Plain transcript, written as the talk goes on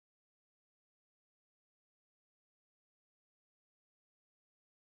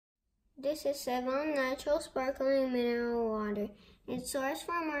This is Sevan Natural Sparkling Mineral Water. It's sourced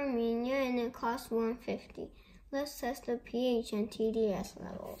from Armenia and it costs $1.50. Let's test the pH and TDS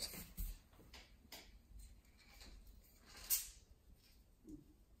levels.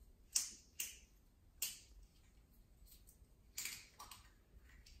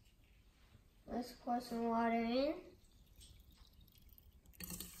 Let's pour some water in.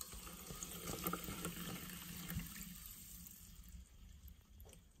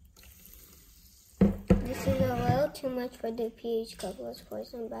 This is a little too much for the pH cup. Let's pour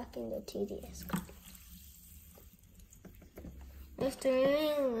some back in the TDS cup. Let's stir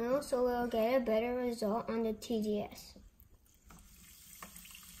it in a little so we'll get a better result on the TDS.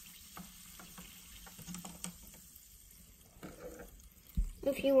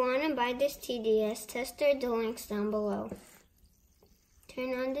 If you want to buy this TDS tester, the link's down below.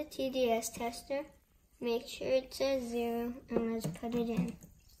 Turn on the TDS tester, make sure it says 0, and let's put it in.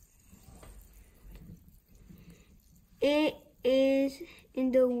 It is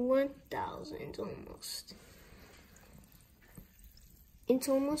in the 1000s almost. It's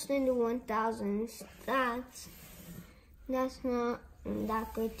almost in the 1000s. That's not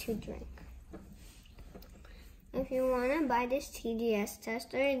that good to drink. If you want to buy this TDS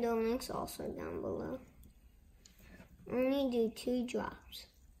tester, the link's also down below. Only do 2 drops.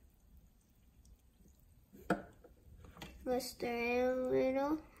 Let's stir it a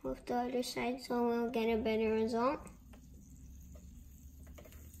little with the other side so we'll get a better result.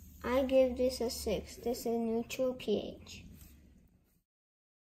 I give this a 6. This is neutral pH.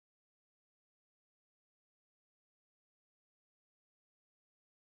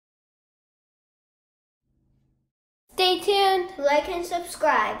 Stay tuned, like and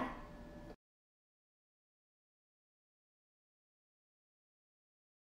subscribe.